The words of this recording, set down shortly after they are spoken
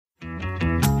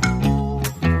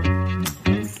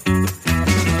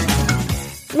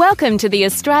Welcome to the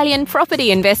Australian Property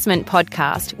Investment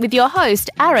Podcast with your host,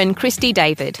 Aaron Christie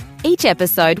David. Each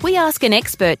episode, we ask an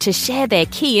expert to share their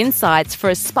key insights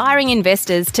for aspiring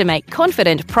investors to make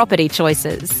confident property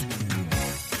choices.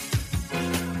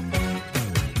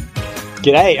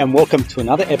 G'day and welcome to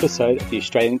another episode of the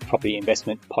Australian Property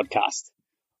Investment Podcast,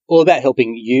 all about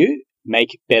helping you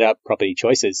make better property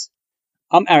choices.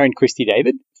 I'm Aaron Christie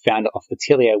David, founder of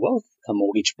Atelier Wealth, a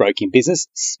mortgage broking business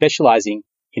specialising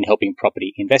in helping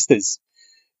property investors.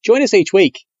 Join us each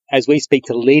week as we speak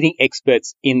to leading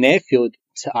experts in their field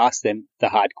to ask them the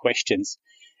hard questions.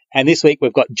 And this week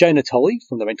we've got Jo Natoli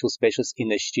from The Rental Specialist in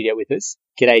the studio with us.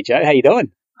 G'day, Jo. How you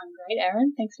doing? I'm great,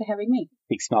 Aaron. Thanks for having me.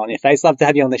 Big smile on your face. Love to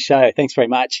have you on the show. Thanks very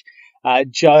much.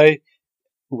 Jo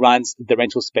runs The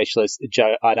Rental Specialist.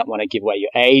 Jo, I don't want to give away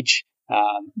your age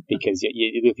because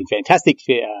you're looking fantastic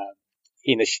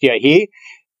in the studio here.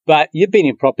 But you've been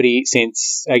in property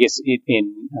since, I guess,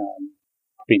 in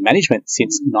property management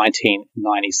since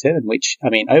 1997, which,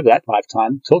 I mean, over that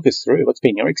lifetime, talk us through what's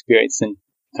been your experience and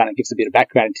kind of gives a bit of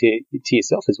background to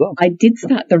yourself as well. I did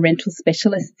start The Rental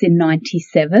Specialist in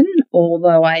 97,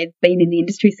 although I've been in the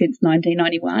industry since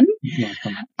 1991.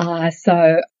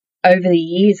 So over the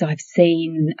years, I've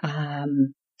seen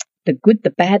the good, the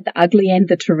bad, the ugly and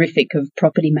the terrific of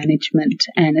property management,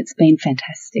 and it's been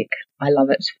fantastic. I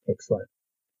love it. Excellent.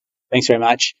 Thanks very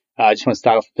much. I just want to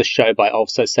start off the show by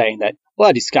also saying that while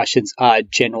our discussions are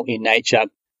general in nature,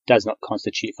 does not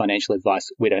constitute financial advice.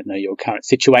 We don't know your current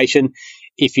situation.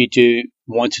 If you do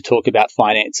want to talk about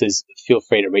finances, feel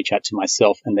free to reach out to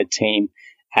myself and the team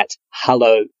at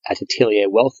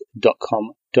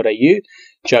hello@atelierwealth.com.au.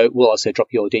 Jo will also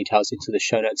drop your details into the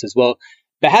show notes as well.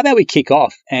 But how about we kick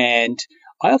off? And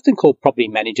I often call property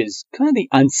managers kind of the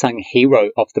unsung hero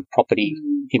of the property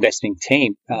investing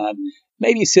team.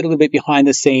 Maybe you sit a little bit behind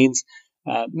the scenes.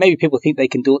 Maybe people think they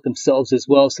can do it themselves as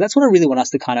well. So that's what I really want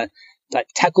us to kind of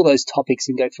tackle those topics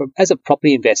and go from, as a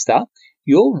property investor,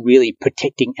 you're really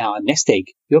protecting our nest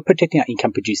egg. You're protecting our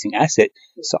income producing asset.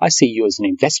 So I see you as an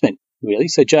investment, really.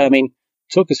 So Jo, I mean,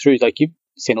 talk us through, you've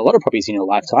seen a lot of properties in your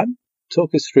lifetime.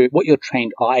 Talk us through what your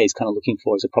trained eye is kind of looking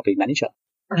for as a property manager.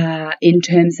 In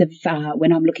terms of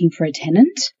when I'm looking for a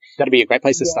tenant. That'd be a great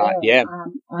place to start, yeah.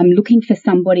 I'm looking for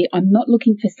somebody, I'm not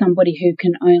looking for somebody who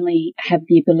can only have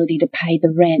the ability to pay the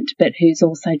rent, but who's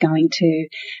also going to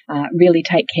really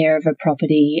take care of a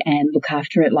property and look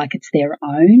after it like it's their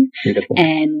own. Beautiful.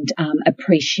 And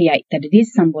appreciate that it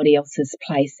is somebody else's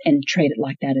place and treat it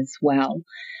like that as well.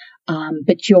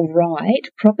 But you're right,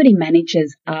 property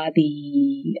managers are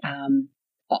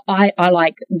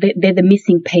they're the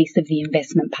missing piece of the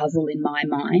investment puzzle in my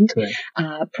mind.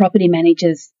 Property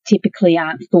managers typically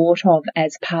aren't thought of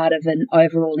as part of an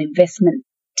overall investment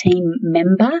team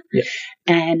member,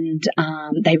 and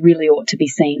they really ought to be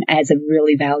seen as a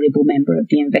really valuable member of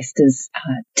the investors'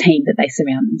 team that they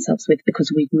surround themselves with,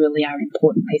 because we really are an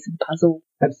important piece of the puzzle.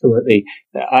 Absolutely.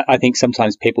 I think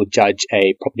sometimes people judge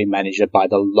a property manager by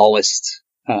the lowest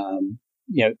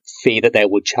fee that they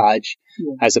would charge,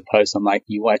 as opposed to,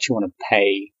 you actually want to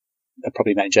pay a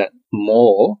property manager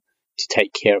more to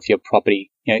take care of your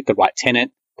property, the right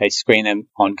tenant. They screen them,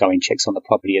 ongoing checks on the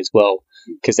property as well,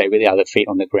 because they really are the feet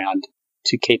on the ground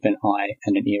to keep an eye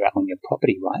and an ear out on your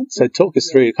property, right? So talk us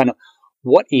through kind of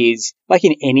what is, like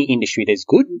in any industry, there's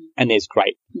good and there's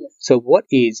great. So what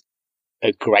is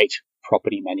a great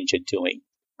property manager doing?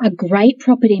 A great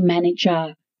property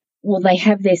manager, well, they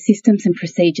have their systems and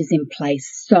procedures in place.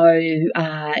 So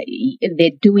they're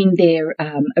doing their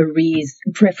arrears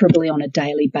preferably on a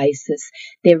daily basis.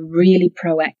 They're really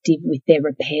proactive with their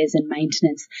repairs and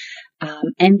maintenance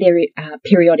and their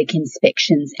periodic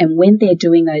inspections. And when they're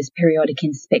doing those periodic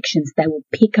inspections, they will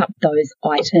pick up those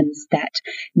items that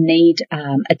need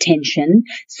attention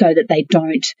so that they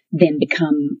don't then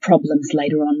become problems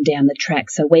later on down the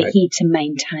track. So we're here to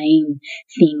maintain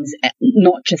things,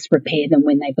 not just repair them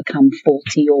when they become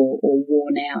faulty or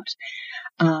worn out.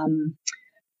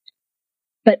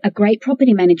 But a great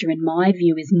property manager, in my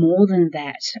view, is more than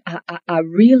that. A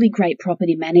really great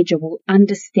property manager will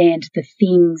understand the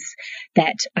things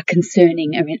that are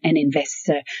concerning an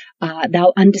investor.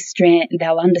 They'll understand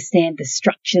the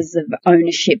structures of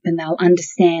ownership, and they'll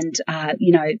understand,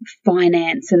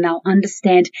 finance, and they'll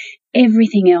understand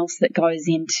everything else that goes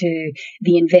into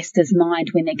the investor's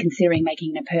mind when they're considering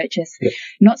making a purchase.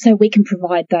 Not so we can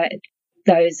provide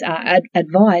those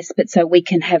advice, but so we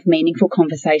can have meaningful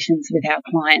conversations with our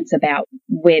clients about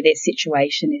where their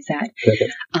situation is at.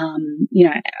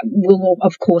 We'll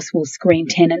screen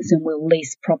tenants and we'll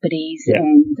lease properties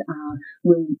and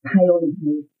we'll pay all of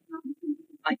the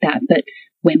like that, but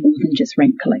we're more than just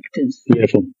rent collectors.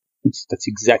 Beautiful. That's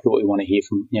exactly what we want to hear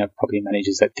from property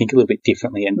managers that think a little bit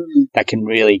differently and that can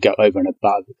really go over and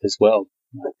above as well.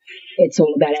 It's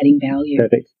all about adding value.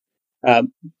 Perfect.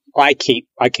 I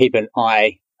keep an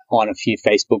eye on a few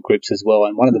Facebook groups as well,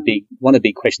 and one of the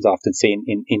big questions I often see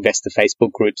in investor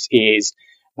Facebook groups is,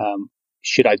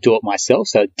 should I do it myself?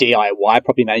 So DIY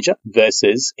property manager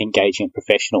versus engaging a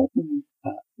professional.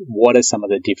 What are some of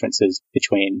the differences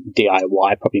between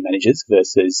DIY property managers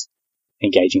versus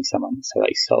engaging someone, so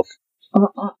like yourself?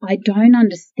 I don't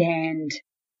understand.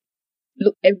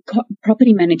 Look,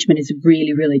 property management is a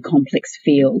really, really complex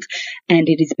field, and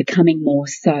it is becoming more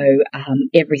so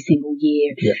every single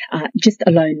year. Just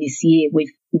alone this year,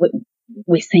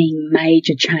 we're seeing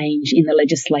major change in the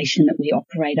legislation that we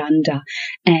operate under,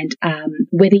 and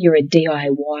whether you're a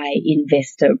DIY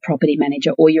investor, property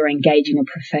manager, or you're engaging a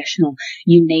professional,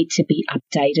 you need to be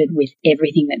updated with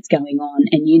everything that's going on,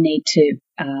 and you need to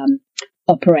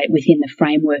operate within the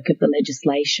framework of the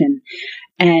legislation.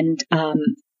 And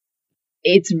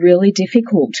it's really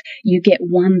difficult. You get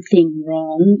one thing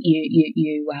wrong,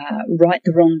 you write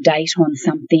the wrong date on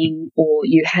something, or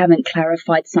you haven't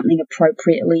clarified something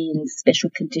appropriately in special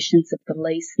conditions of the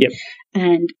lease.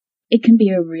 And it can be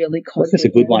a really costly. That's a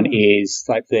good one is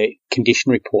like the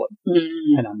condition report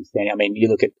and understanding. I mean,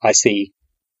 I see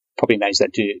property managers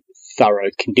that do thorough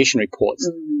condition reports,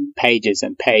 pages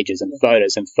and pages and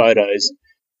photos,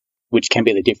 which can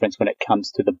be the difference when it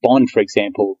comes to the bond, for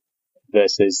example,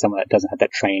 versus someone that doesn't have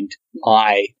that trained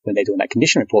eye when they're doing that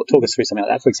condition report. Talk us through something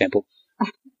like that, for example.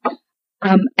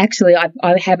 Actually,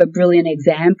 I have a brilliant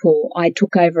example. I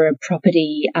took over a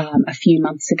property a few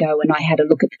months ago, and I had a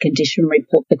look at the condition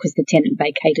report because the tenant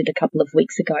vacated a couple of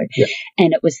weeks ago.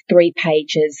 And it was 3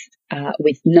 pages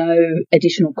with no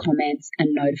additional comments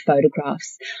and no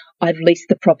photographs. I've leased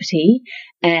the property,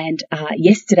 and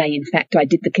yesterday, in fact, I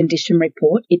did the condition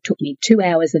report. It took me 2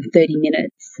 hours and 30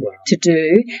 minutes to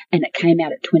do, and it came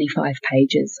out at 25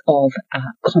 pages of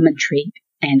commentary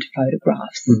and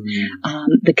photographs.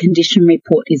 The condition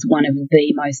report is one of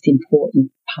the most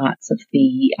important parts of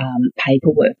the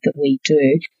paperwork that we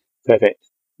do. Perfect.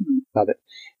 Love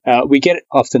it. We get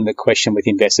often the question with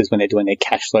investors when they're doing their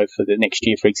cash flow for the next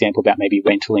year, for example, about maybe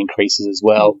rental increases as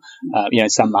well. In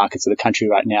some markets of the country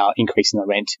right now, increasing the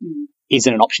rent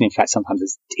isn't an option. In fact, sometimes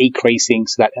it's decreasing,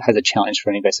 so that has a challenge for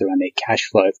an investor around their cash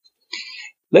flow.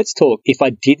 Let's talk, if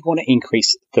I did want to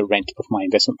increase the rent of my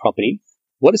investment property,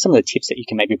 what are some of the tips that you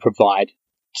can maybe provide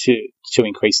to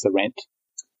increase the rent?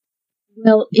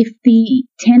 Well, if the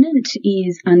tenant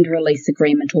is under a lease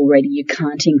agreement already, you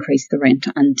can't increase the rent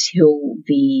until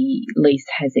the lease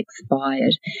has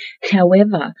expired.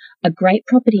 However, a great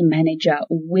property manager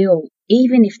will,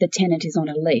 even if the tenant is on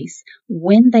a lease,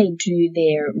 when they do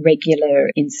their regular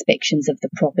inspections of the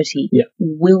property,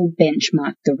 will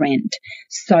benchmark the rent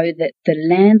so that the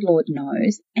landlord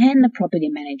knows and the property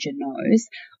manager knows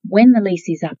when the lease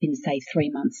is up in, say,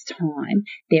 3 months' time,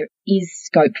 there is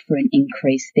scope for an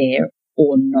increase there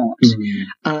or not.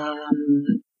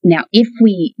 Now, if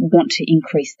we want to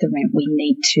increase the rent, we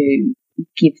need to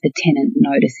give the tenant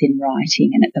notice in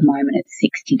writing, and at the moment it's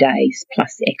 60 days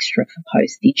plus extra for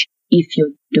postage if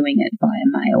you're doing it via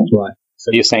mail. Right. So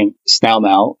you're saying snail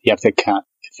mail, you have to count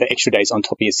for extra days on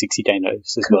top of your 60-day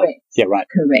notice as well? Yeah, right.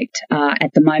 Correct.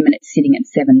 At the moment it's sitting at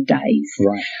 7 days.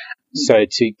 Right. So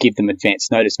to give them advance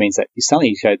notice means that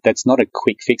suddenly that's not a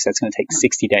quick fix. That's going to take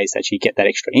 60 days to actually get that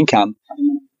extra income.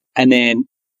 And then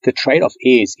the trade-off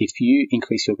is if you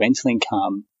increase your rental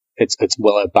income, it's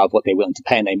well above what they're willing to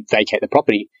pay, and they vacate the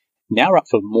property. Now we're up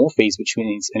for more fees, which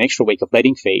means an extra week of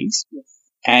letting fees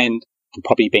and the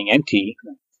property being empty,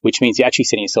 which means you're actually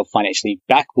setting yourself financially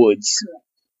backwards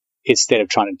instead of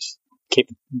trying to keep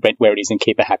rent where it is and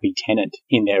keep a happy tenant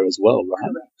in there as well,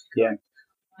 right? Yeah.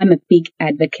 I'm a big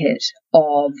advocate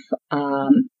of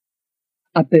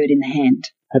a bird in the hand.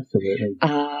 Absolutely.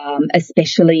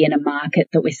 Especially in a market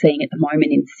that we're seeing at the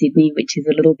moment in Sydney, which is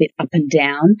a little bit up and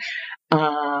down.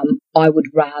 I would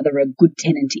rather a good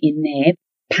tenant in there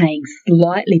paying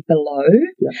slightly below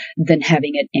than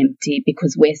having it empty,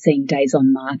 because we're seeing days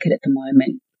on market at the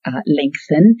moment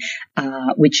lengthen,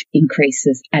 which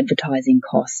increases advertising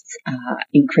costs,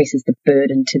 increases the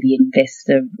burden to the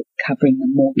investor covering the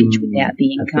mortgage without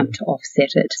the income to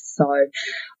offset it. So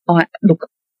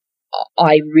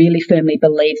I really firmly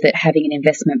believe that having an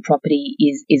investment property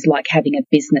is like having a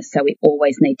business, so we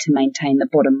always need to maintain the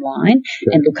bottom line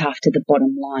and look after the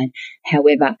bottom line.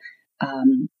 However,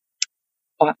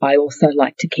 I also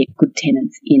like to keep good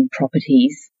tenants in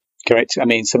properties. Correct. I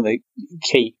mean, some of the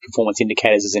key performance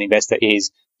indicators as an investor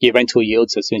is your rental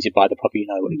yield. So as soon as you buy the property, you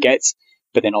know what it gets.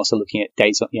 But then also looking at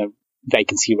days,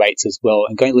 vacancy rates as well,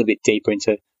 and going a little bit deeper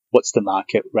into what's the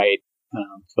market rate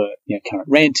for current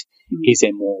rent? Is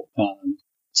there more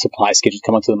supply scheduled to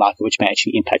come onto the market, which may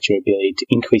actually impact your ability to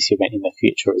increase your rent in the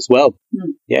future as well?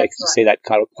 Yeah, because I see that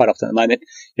quite often at the moment.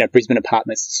 Brisbane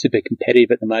apartments super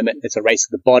competitive at the moment. It's a race to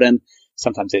the bottom.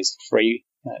 Sometimes there's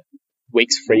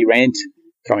weeks free rent.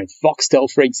 Throw in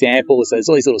Foxtel, for example. So there's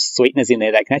all these little sweeteners in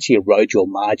there that can actually erode your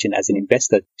margin as an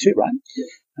investor too, right?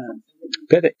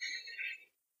 Perfect.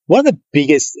 One of the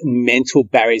biggest mental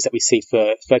barriers that we see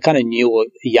for kind of new or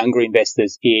younger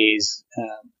investors is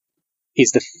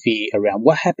the fear around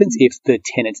what happens if the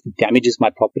tenant damages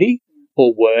my property,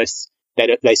 or worse,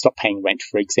 they stop paying rent,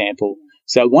 for example.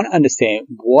 So I want to understand,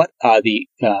 what are the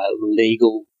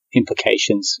legal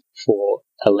implications for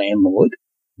a landlord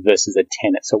versus a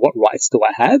tenant? So what rights do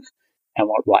I have, and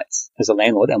what rights as a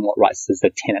landlord, and what rights does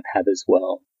the tenant have as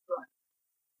well?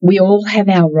 We all have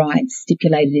our rights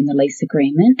stipulated in the lease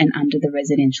agreement and under the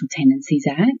Residential Tenancies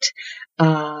Act.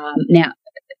 Now,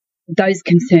 those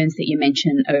concerns that you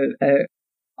mentioned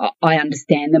I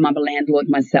understand them. I'm a landlord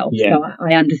myself, so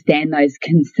I understand those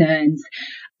concerns.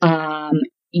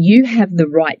 You have the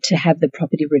right to have the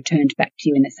property returned back to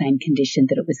you in the same condition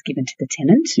that it was given to the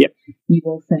tenant. Yep. You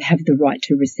also have the right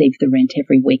to receive the rent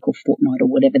every week or fortnight or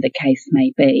whatever the case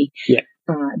may be. Yep.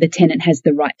 The tenant has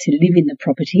the right to live in the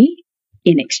property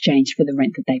in exchange for the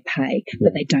rent that they pay,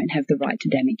 but they don't have the right to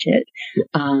damage it.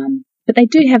 But they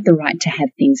do have the right to have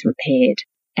things repaired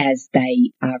as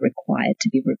they are required to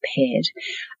be repaired.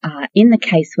 In the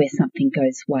case where something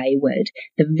goes wayward,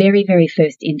 the very, very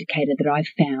first indicator that I've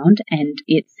found, and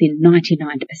it's in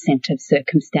 99% of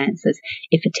circumstances,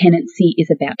 if a tenancy is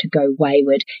about to go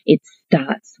wayward, it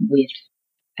starts with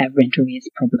a rent arrears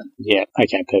problem. Yeah,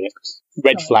 okay, perfect.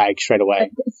 Red flag straight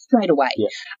away. Straight away.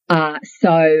 Yeah.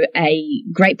 So a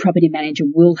great property manager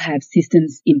will have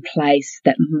systems in place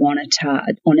that monitor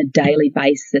on a daily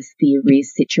basis the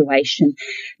arrears situation.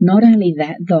 Not only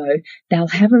that, though, they'll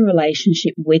have a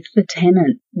relationship with the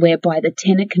tenant whereby the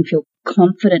tenant can feel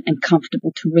confident and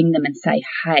comfortable to ring them and say,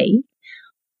 hey,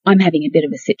 I'm having a bit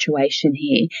of a situation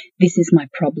here. This is my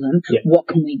problem. Yeah. What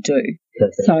can we do?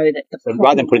 Perfect. So that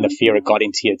rather than putting the fear of God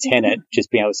into your tenant, just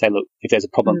being able to say, look, if there's a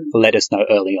problem, let us know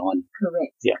early on.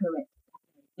 Correct. Yeah. Correct.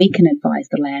 We can advise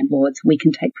the landlords. We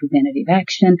can take preventative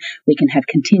action. We can have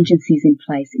contingencies in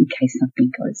place in case something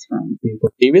goes wrong.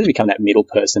 You really become that middle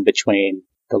person between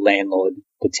the landlord,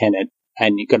 the tenant,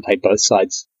 and you've got to play both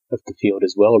sides of the field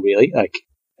as well, really. Like,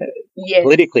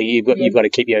 politically, you've got to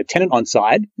keep your tenant on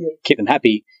side, keep them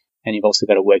happy, and you've also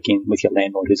got to work in with your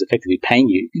landlord who's effectively paying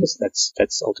you, because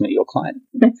that's ultimately your client.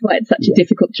 That's why it's such a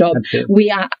difficult job. Absolutely.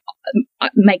 We are,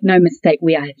 make no mistake,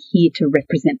 we are here to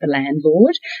represent the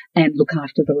landlord and look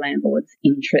after the landlord's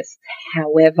interests.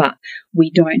 However,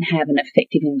 we don't have an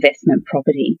effective investment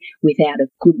property without a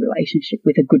good relationship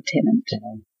with a good tenant.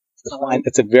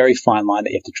 It's a very fine line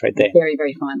that you have to tread there. Very,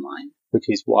 very fine line. Which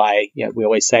is why we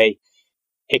always say,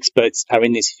 experts are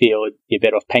in this field. You're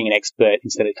better off paying an expert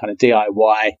instead of kind of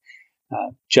DIY.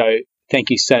 Joe, thank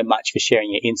you so much for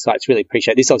sharing your insights. Really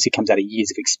appreciate it. This obviously comes out of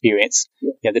years of experience,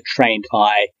 the trained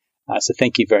eye. So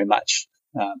thank you very much.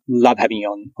 Love having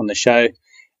you on the show.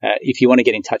 If you want to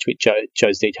get in touch with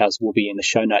Joe's details will be in the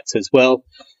show notes as well.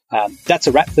 That's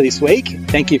a wrap for this week.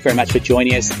 Thank you very much for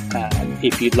joining us.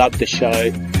 If you loved the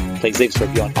show, please leave us a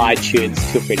review on iTunes.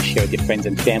 Feel free to share with your friends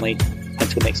and family.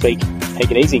 Until next week,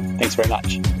 take it easy. Thanks very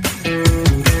much.